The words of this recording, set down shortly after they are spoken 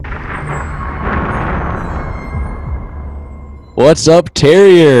What's up,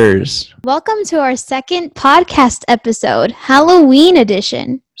 Terriers? Welcome to our second podcast episode, Halloween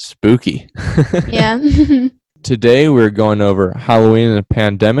edition. Spooky. Yeah. Today we're going over Halloween and the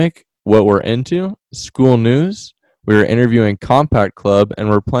pandemic, what we're into, school news. We're interviewing Compact Club, and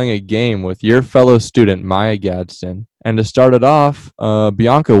we're playing a game with your fellow student, Maya Gadsden. And to start it off,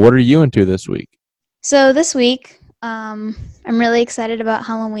 Bianca, what are you into this week? So this week, I'm really excited about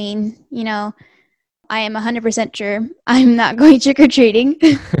Halloween. You know, I am 100% sure I'm not going trick-or-treating.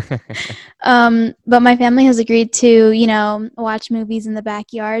 But my family has agreed to, watch movies in the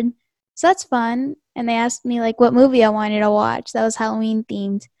backyard. So that's fun. And they asked me, what movie I wanted to watch that was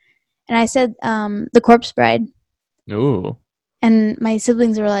Halloween-themed. And I said, The Corpse Bride. Ooh. And my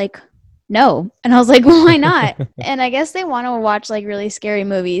siblings were like, no. And I was like, well, why not? And I guess they want to watch, really scary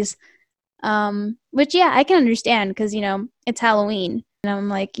movies. Which, yeah, I can understand because, it's Halloween. And I'm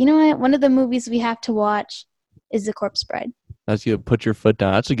like, you know what? One of the movies we have to watch is The Corpse Bride. That's good. Put your foot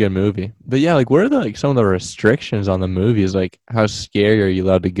down. That's a good movie. But yeah, what are some of the restrictions on the movies? How scary are you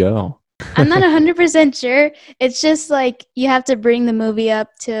allowed to go? I'm not 100% sure. It's just you have to bring the movie up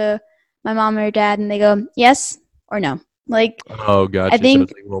to my mom or dad and they go, yes or no. Oh, gotcha. I think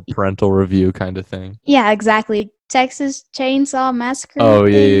So it's a little parental review kind of thing. Yeah, exactly. Texas Chainsaw Massacre. Oh,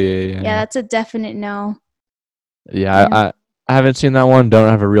 thing. yeah. Yeah, that's a definite no. Yeah, I haven't seen that one. Don't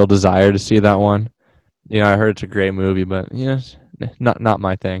have a real desire to see that one. I heard it's a great movie, but yes, not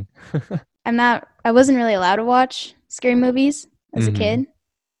my thing. I wasn't really allowed to watch scary movies as a kid.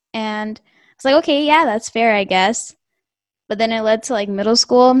 And I was like, okay, yeah, that's fair, I guess. But then it led to middle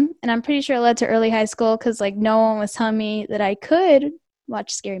school, and I'm pretty sure it led to early high school because no one was telling me that I could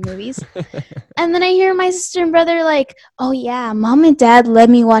watch scary movies. And then I hear my sister and brother oh yeah, mom and dad let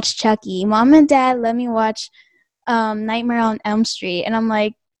me watch Chucky. Mom and dad let me watch Nightmare on Elm Street. And I'm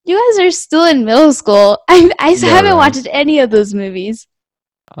like, you guys are still in middle school. I haven't watched any of those movies.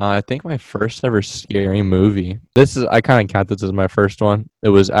 I think my first ever scary movie. I kind of count this as my first one. It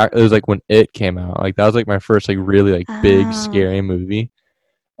was when It came out. That was my first really big scary movie.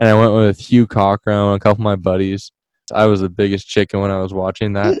 And I went with Hugh Cochran and a couple of my buddies. I was the biggest chicken when I was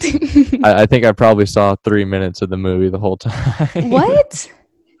watching that. I think I probably saw 3 minutes of the movie the whole time. What?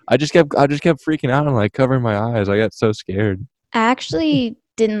 I just kept freaking out and covering my eyes. I got so scared. I actually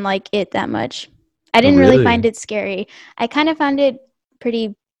didn't like it that much. I didn't really find it scary. I kind of found it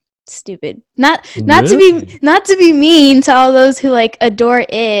pretty stupid. Not to be mean to all those who adore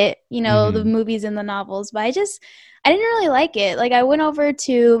it, the movies and the novels, but I didn't really like it. I went over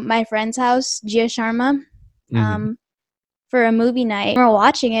to my friend's house, Gia Sharma, for a movie night. We were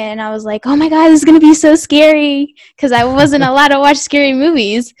watching it and I was like, oh my god, this is gonna be so scary, because I wasn't allowed to watch scary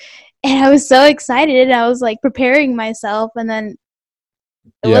movies. And I was so excited. I was preparing myself, and then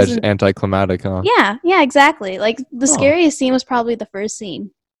it wasn't just anticlimactic, huh? Yeah, exactly. The scariest scene was probably the first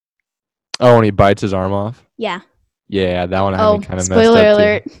scene. Oh, when he bites his arm off? Yeah. Yeah, that one had me kind of messed up. Spoiler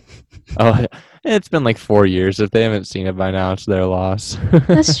alert. Oh, it's been 4 years. If they haven't seen it by now, it's their loss.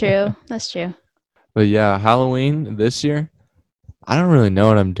 That's true. But yeah, Halloween this year, I don't really know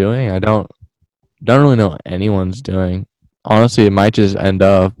what I'm doing. I don't really know what anyone's doing. Honestly, it might just end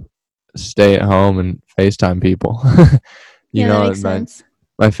up stay at home and FaceTime people. That makes sense.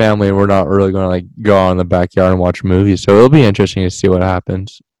 My family, we're not really going to go out in the backyard and watch movies, so it'll be interesting to see what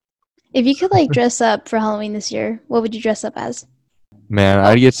happens. If you could dress up for Halloween this year, what would you dress up as? Man,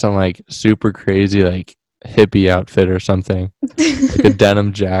 I'd get some super crazy hippie outfit or something. A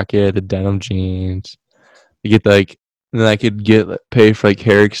denim jacket, the denim jeans. And then I could pay for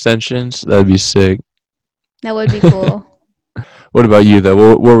hair extensions. That'd be sick. That would be cool. What about you though?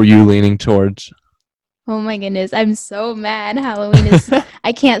 What were you leaning towards? Oh my goodness, I'm so mad.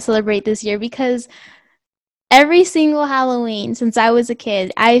 I can't celebrate this year because every single Halloween since I was a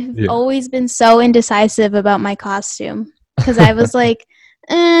kid, I've always been so indecisive about my costume. Because I was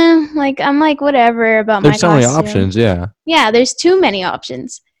I'm whatever about my costume. There's so many options, yeah. Yeah, there's too many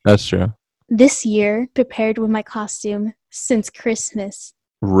options. That's true. This year, prepared with my costume since Christmas.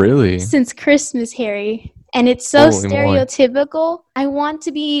 Really? Since Christmas, Harry. And it's so stereotypical. I want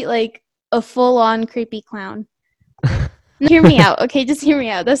to be a full-on creepy clown. Hear me out, okay? Just hear me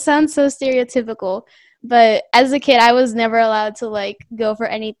out. That sounds so stereotypical. But as a kid, I was never allowed to go for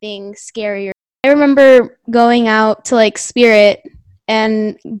anything scarier. I remember going out to Spirit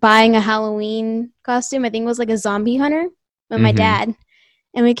and buying a Halloween costume. I think it was a zombie hunter with my dad.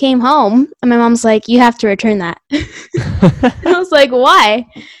 And we came home and my mom's like, you have to return that. And I was like, why?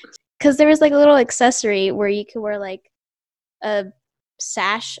 Because there was a little accessory where you could wear a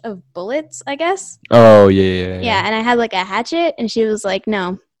sash of bullets, I guess. Oh, yeah. Yeah, and I had a hatchet, and she was like,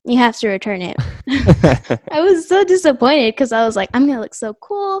 no, you have to return it. I was so disappointed because I was like, I'm going to look so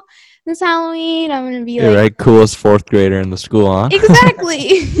cool this Halloween. I'm going to be You're right, coolest fourth grader in the school, huh?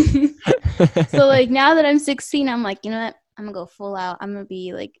 Exactly. So like now that I'm 16, I'm like, you know what? I'm going to go full out. I'm going to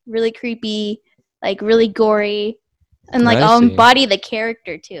be like really creepy, like really gory, and like I'll embody the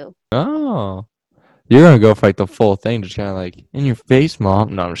character too. Oh. You're going to go fight the full thing, just kind of like, in your face,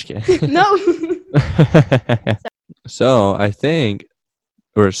 Mom. No, I'm just kidding. No. So I think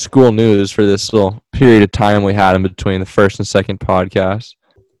or school news for this little period of time we had in between the first and second podcast.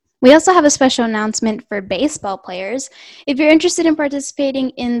 We also have a special announcement for baseball players. If you're interested in participating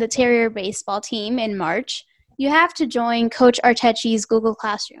in the Terrier baseball team in March, you have to join Coach Artechi's Google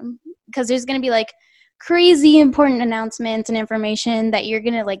Classroom because there's going to be like crazy important announcements and information that you're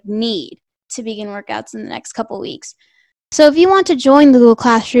going to like need to begin workouts in the next couple weeks. So if you want to join the Google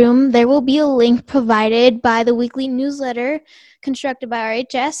Classroom, there will be a link provided by the weekly newsletter constructed by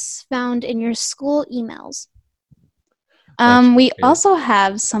RHS found in your school emails. We also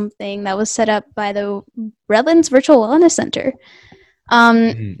have something that was set up by the Redlands Virtual Wellness Center.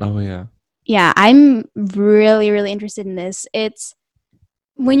 Oh, yeah. Yeah, I'm really, really interested in this. It's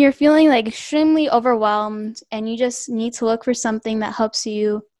when you're feeling like extremely overwhelmed and you just need to look for something that helps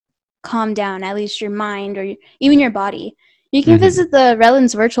you calm down, at least your mind or even your body. You can visit the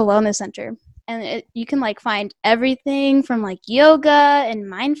Redlands Virtual Wellness Center. And you can like find everything from like yoga and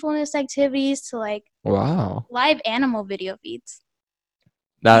mindfulness activities to like live animal video feeds.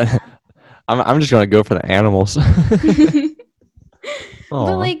 That I'm just gonna go for the animals.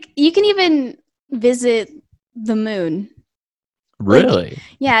 But like you can even visit the moon. Really? Like,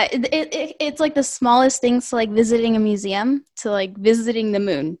 yeah, it's like the smallest things to like visiting a museum to like visiting the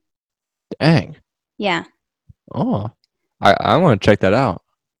moon. Dang. Yeah. Oh, I want to check that out.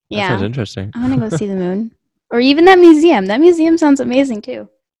 That sounds interesting. I want to go see the moon. Or even that museum. That museum sounds amazing too.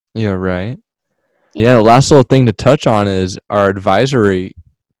 Yeah, right. Yeah, the last little thing to touch on is our advisory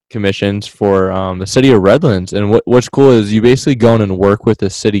commissions for the city of Redlands. And what's cool is you basically go in and work with the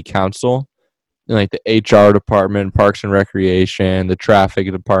city council, like the HR department, Parks and Recreation, the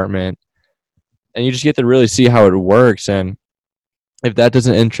traffic department, and you just get to really see how it works. And if that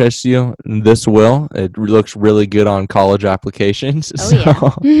doesn't interest you, this will. It looks really good on college applications. Oh, so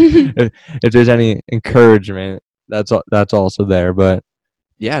yeah. if there's any encouragement, that's also there. But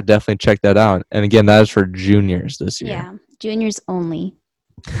yeah, definitely check that out. And again, that is for juniors this year. Yeah, juniors only.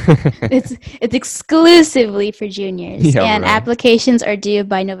 it's exclusively for juniors, and applications are due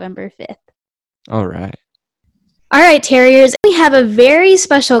by November 5th. All right. All right, Terriers, we have a very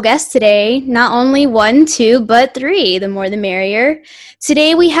special guest today. Not only 1, 2, but 3. The more the merrier.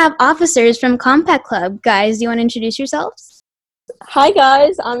 Today we have officers from Compact Club. Guys, do you want to introduce yourselves? Hi,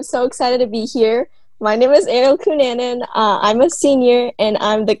 guys. I'm so excited to be here. My name is Ariel Kunanen. I'm a senior, and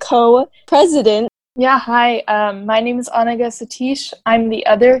I'm the co-president. Yeah, hi. My name is Anaga Satish. I'm the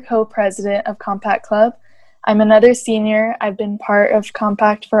other co-president of Compact Club. I'm another senior. I've been part of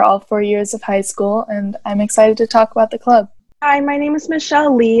Compact for all 4 years of high school, and I'm excited to talk about the club. Hi, my name is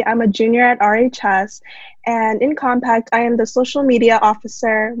Michelle Lee. I'm a junior at RHS, and in Compact, I am the social media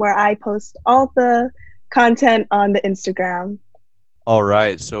officer where I post all the content on the Instagram. All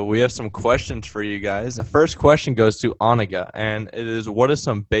right, so we have some questions for you guys. The first question goes to Anaga, and it is, what is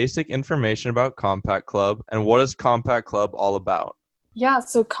some basic information about Compact Club, and what is Compact Club all about? Yeah,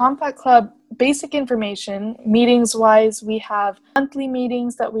 so Compact Club, basic information, meetings-wise, we have monthly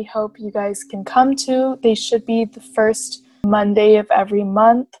meetings that we hope you guys can come to. They should be the first Monday of every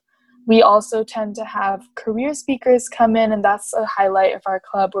month. We also tend to have career speakers come in, and that's a highlight of our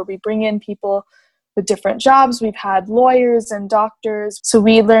club where we bring in people with different jobs. We've had lawyers and doctors. So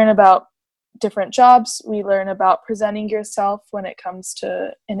we learn about different jobs. We learn about presenting yourself when it comes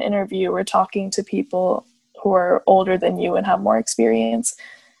to an interview or talking to people who are older than you and have more experience.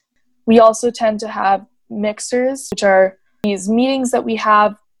 We also tend to have mixers, which are these meetings that we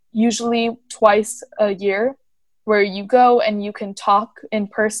have usually twice a year, where you go and you can talk in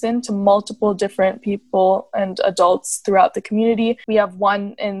person to multiple different people and adults throughout the community. We have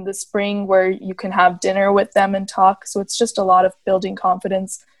one in the spring where you can have dinner with them and talk. So it's just a lot of building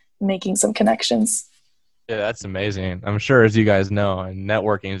confidence, making some connections. Yeah, that's amazing. I'm sure, as you guys know, and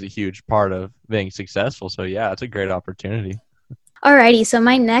networking is a huge part of being successful. So yeah, it's a great opportunity. Alrighty, so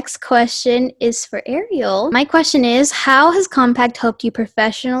my next question is for Ariel. My question is, how has Compact helped you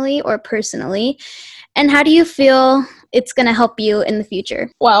professionally or personally? And how do you feel it's going to help you in the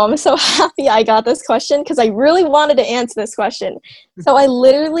future? Wow, I'm so happy I got this question because I really wanted to answer this question. So I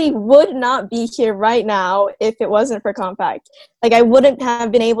literally would not be here right now if it wasn't for Compact. Like, I wouldn't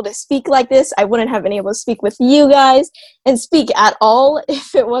have been able to speak like this. I wouldn't have been able to speak with you guys and speak at all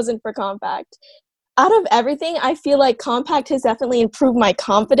if it wasn't for Compact. Out of everything, I feel like Compact has definitely improved my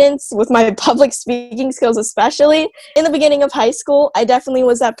confidence with my public speaking skills, especially. In the beginning of high school, I definitely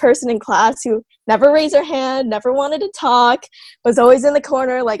was that person in class who never raised her hand, never wanted to talk, was always in the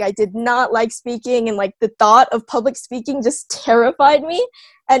corner. Like, I did not like speaking, and like the thought of public speaking just terrified me.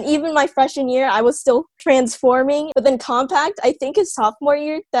 And even my freshman year, I was still transforming. But then Compact, I think it's sophomore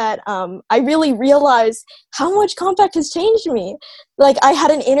year that I really realized how much Compact has changed me. Like, I had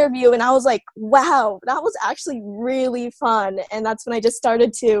an interview and I was like, wow, that was actually really fun. And that's when I just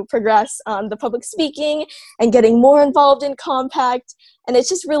started to progress on the public speaking and getting more involved in Compact. And it's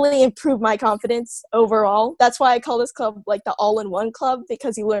just really improved my confidence overall. That's why I call this club like the all-in-one club,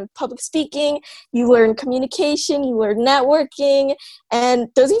 because you learn public speaking, you learn communication, you learn networking, and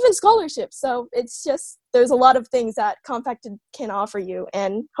there's even scholarships. So it's just, there's a lot of things that Compact can offer you,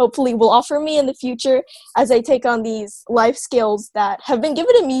 and hopefully will offer me in the future as I take on these life skills that have been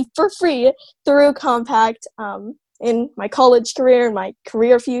given to me for free through Compact in my college career, my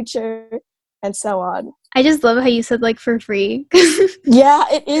career future, and so on. I just love how you said like for free. Yeah,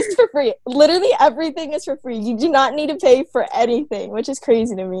 it is for free. Literally everything is for free. You do not need to pay for anything, which is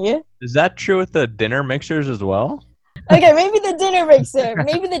crazy to me. Is that true with the dinner mixers as well? Okay, maybe the dinner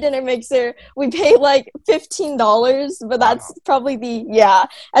mixer. We pay like $15, but that's probably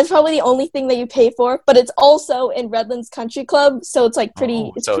that's probably the only thing that you pay for. But it's also in Redlands Country Club, so it's like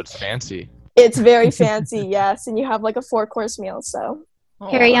pretty. So it's fancy. It's very fancy, yes, and you have like a 4-course meal. So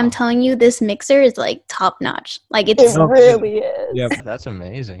Harry, I'm telling you, this mixer is like top notch. Like it really is. Yeah, that's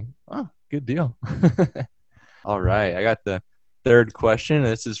amazing. Oh, good deal. All right, I got the third question.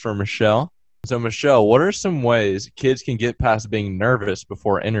 This is for Michelle. So, Michelle, what are some ways kids can get past being nervous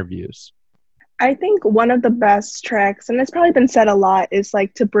before interviews? I think one of the best tricks, and it's probably been said a lot, is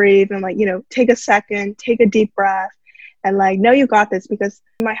like to breathe and like, take a second, take a deep breath, and like, know you got this, because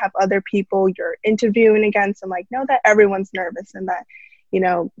you might have other people you're interviewing against, and like, know that everyone's nervous and that,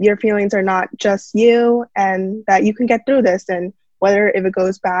 your feelings are not just you, and that you can get through this. And whether if it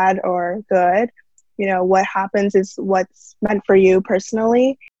goes bad or good, what happens is what's meant for you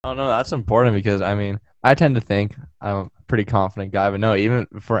personally. Oh, no, that's important, because, I tend to think I'm a pretty confident guy, but no, even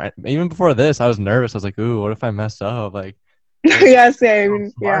before this, I was nervous. I was like, ooh, what if I mess up? Like, yeah,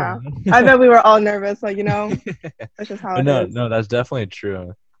 same. Yeah. I bet we were all nervous, like, that's just how it is. No, that's definitely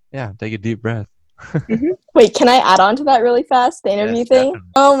true. Yeah, take a deep breath. Mm-hmm. Wait, can I add on to that really fast, the interview thing? Definitely.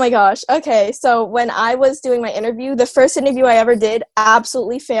 Oh my gosh. Okay, so when I was doing my interview, the first interview I ever did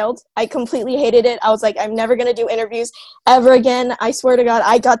absolutely failed. I completely hated it. I was like, I'm never going to do interviews ever again. I swear to God,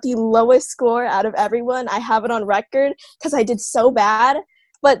 I got the lowest score out of everyone. I have it on record because I did so bad.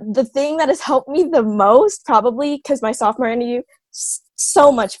 But the thing that has helped me the most, probably because my sophomore interview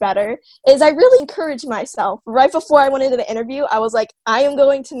so much better, is I really encouraged myself. Right before I went into the interview, I was like, I am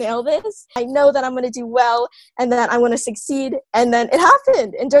going to nail this. I know that I'm going to do well and that I'm going to succeed. And then it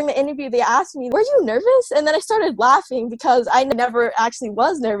happened. And during the interview, they asked me, were you nervous? And then I started laughing because I never actually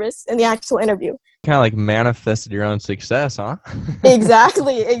was nervous in the actual interview. Kind of like manifested your own success, huh?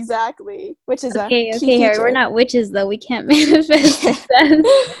 Exactly. Which is okay, Harry, we're not witches though. We can't manifest success.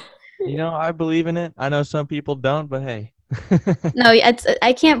 I believe in it. I know some people don't, but hey. No,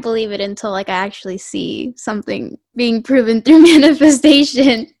 I can't believe it until like I actually see something being proven through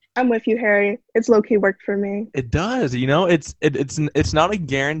manifestation. I'm with you, Harry. It's low-key worked for me. It does. It's not a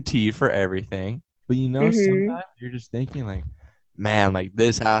guarantee for everything, but sometimes you're just thinking like, man, like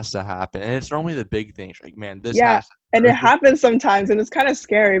this has to happen, and it's normally the big things. Like, man, this has to and it happens sometimes, and it's kind of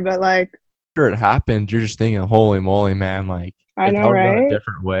scary, but like after it happens, you're just thinking, holy moly, man! Like, I know, right? A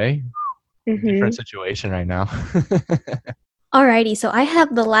different way. Different situation right now. Alrighty, so I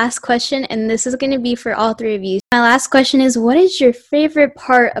have the last question, and this is going to be for all three of you. My last question is, what is your favorite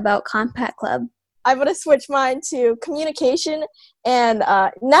part about Compact Club? I'm going to switch mine to communication and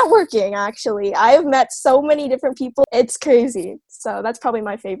networking, actually. I have met so many different people. It's crazy. So that's probably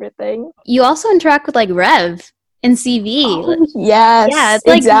my favorite thing. You also interact with, like, Rev and CV. Oh, yes, yeah, it's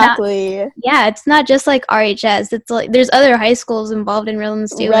exactly. It's not just like RHS. It's like there's other high schools involved in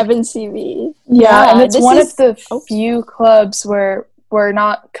Redlands too. Rev and CV. Yeah, and it's one of the few clubs where we're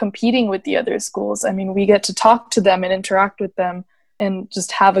not competing with the other schools. I mean, we get to talk to them and interact with them and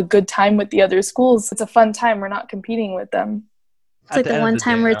just have a good time with the other schools. It's a fun time. We're not competing with them. It's like the one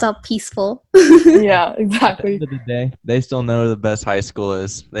time where it's all peaceful. Yeah, exactly. At the end of the day, they still know the best high school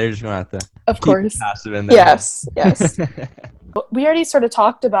is. They're just gonna have to Of keep course. it passive in there. Yes. We already sort of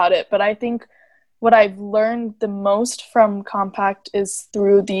talked about it, but I think what I've learned the most from Compact is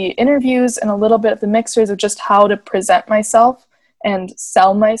through the interviews and a little bit of the mixers of just how to present myself and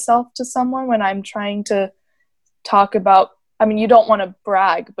sell myself to someone when I'm trying to talk about, I mean, you don't want to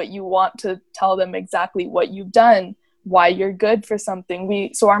brag, but you want to tell them exactly what you've done, why you're good for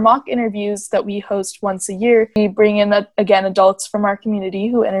something. So our mock interviews that we host once a year, we bring in, again, adults from our community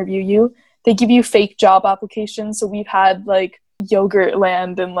who interview you. They give you fake job applications. So we've had like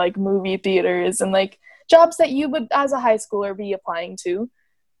Yogurtland and like movie theaters and like jobs that you would as a high schooler be applying to.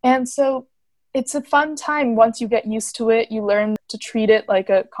 And so it's a fun time. Once you get used to it, you learn to treat it like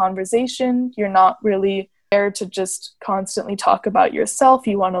a conversation. You're not really there to just constantly talk about yourself.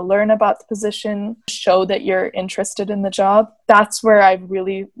 You want to learn about the position, show that you're interested in the job. That's where I've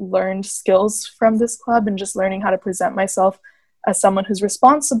really learned skills from this club and just learning how to present myself as someone who's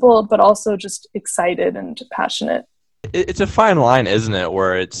responsible, but also just excited and passionate. It's a fine line, isn't it,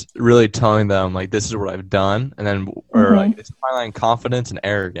 where it's really telling them, like, this is what I've done, and then, or like, it's a fine line, confidence and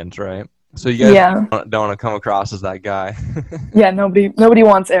arrogance, right? So you guys don't want to come across as that guy. Yeah, nobody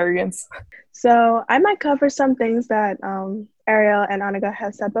wants arrogance. So I might cover some things that Ariel and Annika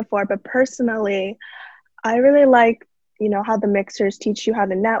have said before, but personally, I really like, how the mixers teach you how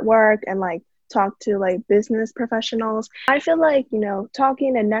to network and like talk to like business professionals. I feel like,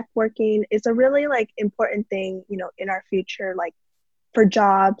 talking and networking is a really like important thing, in our future, like for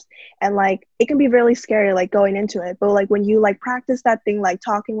jobs, and like it can be really scary like going into it, but like when you like practice that thing, like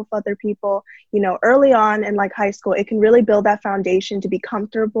talking with other people, early on in like high school, it can really build that foundation to be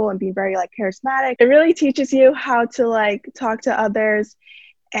comfortable and be very like charismatic. It really teaches you how to like talk to others,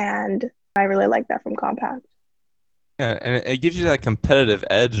 and I really like that from Compact. Yeah, and it gives you that competitive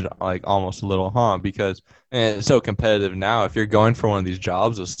edge, like almost a little, huh? Because it's so competitive now. If you're going for one of these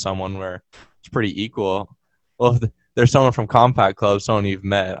jobs with someone where it's pretty equal, well, if there's someone from Compact Club, someone you've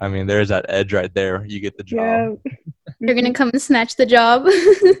met, I mean, there's that edge right there. You get the job. Yeah. You're going to come and snatch the job.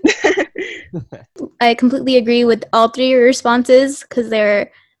 I completely agree with all three of your responses because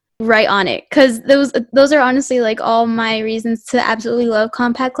they're right on it. Because those are honestly like all my reasons to absolutely love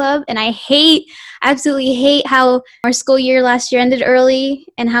Compact Club. And I absolutely hate how our school year last year ended early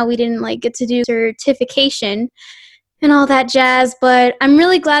and how we didn't like get to do certification and all that jazz. But I'm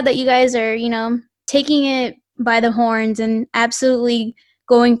really glad that you guys are, taking it by the horns and absolutely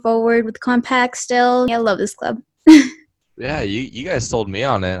going forward with Compact still. I love this club. Yeah, you guys sold me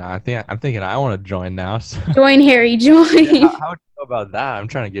on it. I'm thinking I want to join now. So. Join, Harry, join. Yeah, how would you know about that? I'm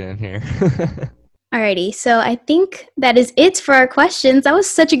trying to get in here. Alrighty, so I think that is it for our questions. That was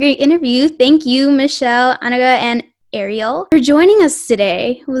such a great interview. Thank you, Michelle, Annika, and Ariel for joining us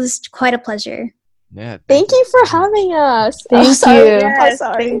today. It was quite a pleasure. Yeah. Thank you for having us. Thank you. Yes,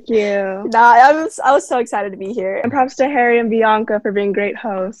 thank you. No, I was so excited to be here. And props to Harry and Bianca for being great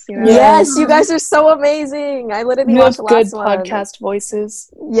hosts. Yes, you guys are so amazing. I literally watched the last one. You have good podcast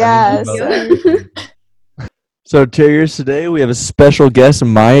voices. Yes. So, Terriers, today we have a special guest,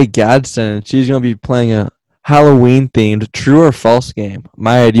 Maya Gadsden. She's going to be playing a Halloween-themed true or false game.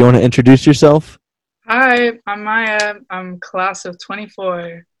 Maya, do you want to introduce yourself? Hi, I'm Maya. I'm class of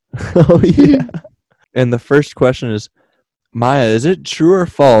 24. Oh, yeah. And the first question is, Maya, is it true or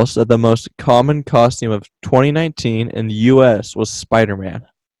false that the most common costume of 2019 in the U.S. was Spider-Man?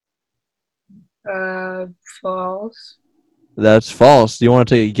 False. That's false. Do you want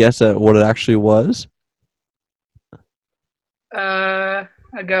to take a guess at what it actually was? A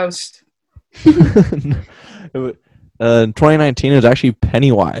ghost. In 2019, it was actually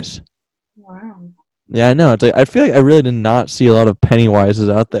Pennywise. Wow. Yeah, I know. It's like I feel like I really did not see a lot of Pennywises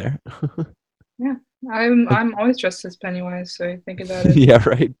out there. Yeah, I'm always dressed as Pennywise, so think about it. Yeah,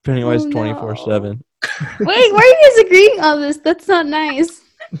 right. Pennywise 24/7. Wait, why are you guys agreeing on this? That's not nice.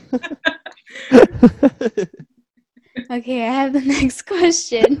 Okay, I have the next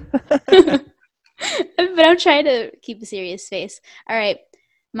question. But I'm trying to keep a serious face. All right,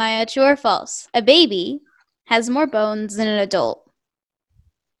 Maya, true or false? A baby has more bones than an adult.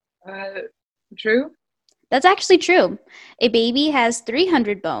 True? That's actually true. A baby has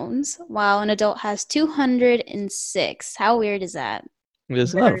 300 bones, while an adult has 206. How weird is that?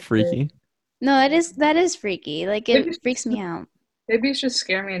 It's not freaky. No, that is freaky. Like, it freaks me out. Babies just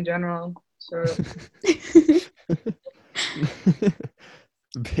scare me in general. So.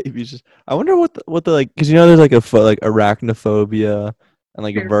 Babies just. I wonder what the like, because there's like arachnophobia and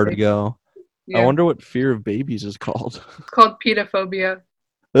like a vertigo. Yeah. I wonder what fear of babies is called. It's called pedophobia.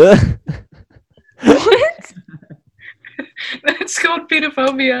 What? It's called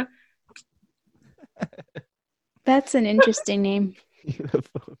pedophobia. That's an interesting name.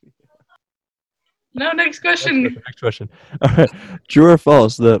 No, next question. Next question. All right. True or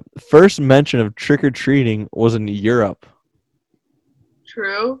false? The first mention of trick-or-treating was in Europe.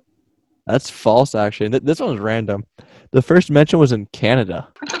 True. That's false, actually. This one's random. The first mention was in Canada.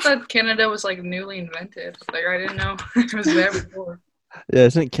 I thought that Canada was like newly invented. Like I didn't know it was there before. Yeah,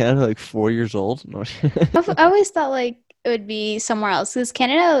 isn't Canada like 4 years old? No. I always thought like it would be somewhere else because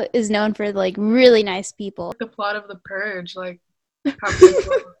Canada is known for like really nice people. The plot of The Purge, like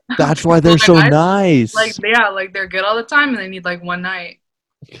That's why they're so nice. Like yeah, like they're good all the time and they need like one night.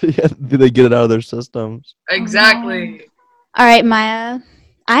 Yeah, they get it out of their systems. Exactly. All right, Maya.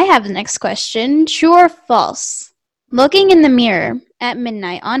 I have the next question. True or false? Looking in the mirror at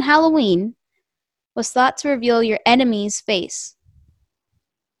midnight on Halloween was thought to reveal your enemy's face.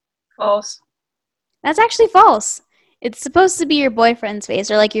 False. That's actually false. It's supposed to be your boyfriend's face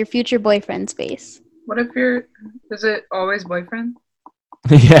or like your future boyfriend's face. What if is it always boyfriend?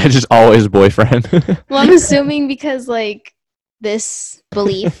 Yeah, just always boyfriend. Well, I'm assuming because like this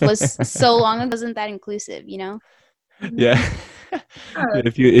belief was so long ago, wasn't that inclusive, you know? Yeah.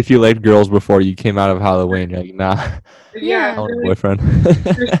 If you liked girls before you came out of Halloween, you're like, nah. Yeah. I want a boyfriend.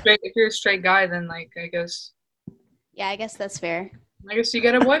 If you're a straight guy, then like I guess. Yeah, I guess that's fair. I guess you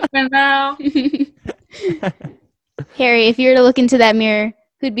get a boyfriend now. Harry, if you were to look into that mirror,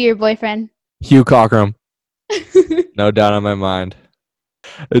 who'd be your boyfriend? Hugh Cockrum. No doubt on my mind.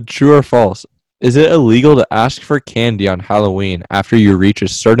 True or false? Is it illegal to ask for candy on Halloween after you reach a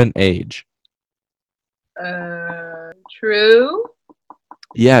certain age? True.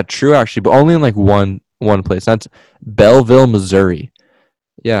 Yeah, true actually, but only in like one place. That's Belleville, Missouri.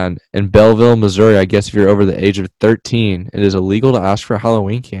 Yeah, in Belleville, Missouri, I guess if you're over the age of 13, it is illegal to ask for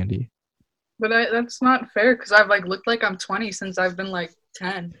Halloween candy. But that's not fair because I've like looked like I'm 20 since I've been like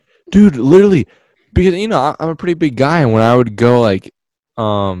 10. Dude, literally, because you know I'm a pretty big guy, and when I would go like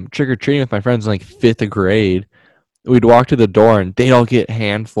trick or treating with my friends in like 5th grade, we'd walk to the door and they'd all get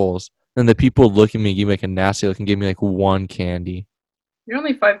handfuls, and the people would look at me, give me like a nasty look, and give me like one candy. You're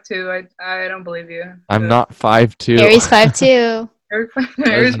only 5'2". I don't believe you. I'm not 5'2". Harry's 5'2".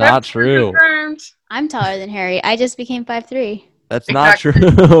 That's not true. I'm taller than Harry. I just became 5'3". That's not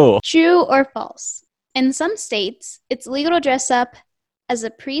true. True or false? In some states, it's legal to dress up as a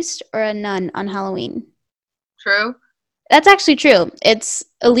priest or a nun on Halloween. True. That's actually true. It's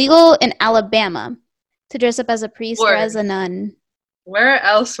illegal in Alabama to dress up as a priest or as a nun. Where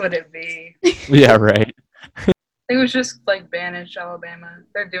else would it be? Yeah, right. It was just like banished Alabama.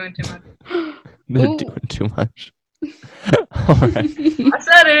 They're doing too much. They're doing too much. All right. I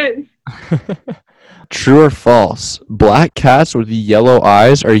said it. True or false? Black cats with yellow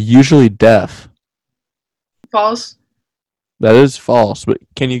eyes are usually deaf. False. That is false, but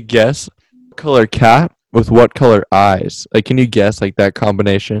can you guess what color cat with what color eyes? Like, can you guess like that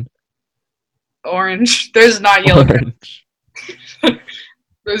combination? Orange. There's not yellow cats. Orange.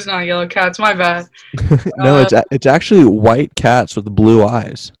 There's not yellow cats. My bad. No, it's actually white cats with blue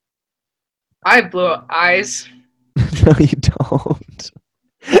eyes. I have blue eyes. No, you don't.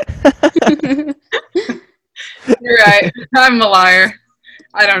 You're right. I'm a liar.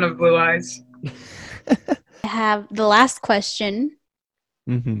 I don't have blue eyes. I have the last question,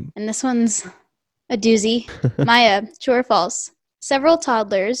 and this one's a doozy. Maya, true or false? Several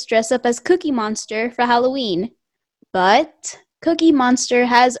toddlers dress up as Cookie Monster for Halloween, but Cookie Monster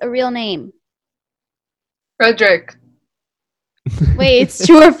has a real name. Frederick. Wait, it's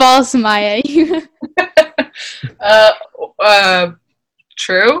true or false, Maya?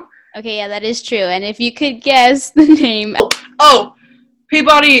 True. Okay, yeah, that is true. And if you could guess the name. Oh,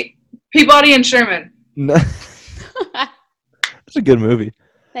 Peabody and Sherman. No. That's a good movie.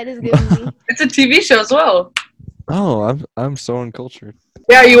 That is a good movie. It's a TV show as well. Oh, I'm so uncultured.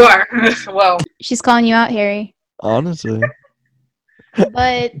 Yeah, you are. Well, she's calling you out, Harry. Honestly.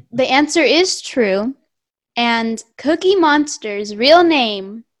 But the answer is true. And Cookie Monster's real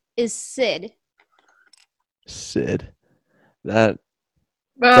name is Sid. Sid. That'll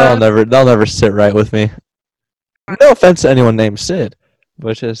never sit right with me. No offense to anyone named Sid,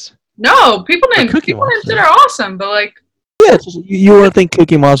 but just no, people named Sid are awesome, but like yeah, you would think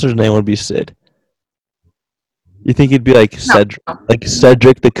Cookie Monster's name would be Sid. You think he'd be like Cedric, like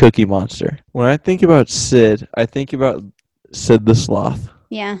Cedric the Cookie Monster. When I think about Sid, I think about Sid the Sloth.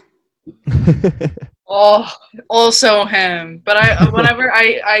 Yeah. Oh, also him. But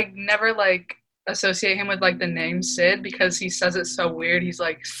I never like associate him with like the name Sid because he says it so weird. He's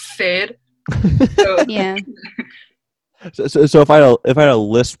like Sid. So. Yeah. So if I had a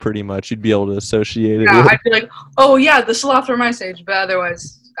list, pretty much, you'd be able to associate it Yeah, with. I'd be like, oh yeah, the sloth were my age, but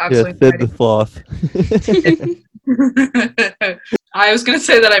otherwise, Yeah, absolutely. fid the sloth. I was gonna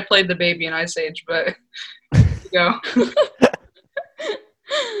say that I played the baby in Ice Age, but go.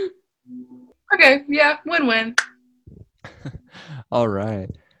 Okay, yeah, win-win. All right.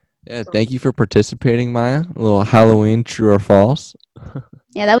 Yeah, thank you for participating, Maya. A little Halloween true or false.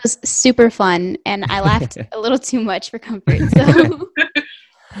 Yeah, that was super fun, and I laughed a little too much for comfort. So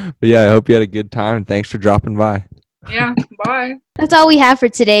But yeah, I hope you had a good time, and thanks for dropping by. Yeah, bye. that's all we have for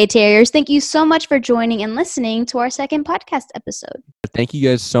today, Terriers. Thank you so much for joining and listening to our second podcast episode. Thank you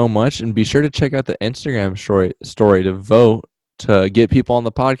guys so much, and be sure to check out the Instagram story to vote to get people on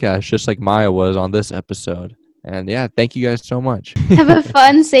the podcast, just like Maya was on this episode. And yeah, thank you guys so much. Have a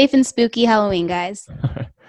fun, safe, and spooky Halloween, guys.